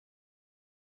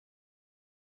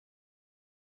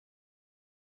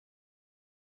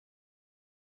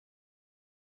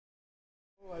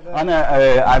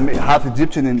Anna, I'm half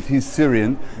Egyptian and he's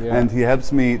Syrian, and he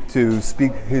helps me to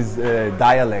speak his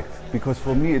dialect, because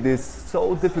for me it is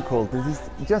so difficult. This is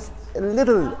just a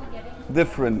little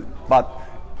different, but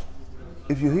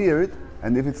if you hear it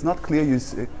and if it's not clear, you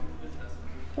say,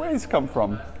 where he's come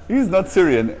from? He's not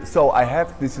Syrian. So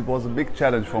this was a big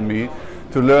challenge for me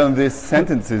to learn these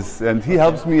sentences, and he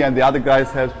helps me and the other guys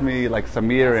help me, like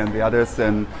Samir and the others,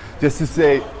 and just to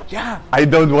say, yeah, I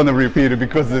don't want to repeat it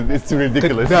because it's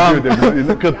ridiculous.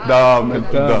 Kaddam and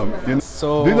Kaddam. You know?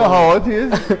 So, do you know how old he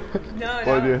is?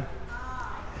 No.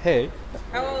 Hey,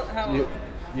 How old?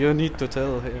 you need to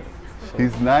tell him.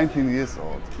 He's 19 years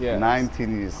old. Yeah.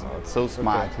 19 years old. So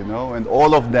smart, you know, and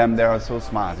all of them, they are so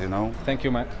smart, you know. Thank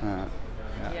you, man.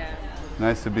 Yeah.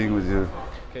 Nice to being with you.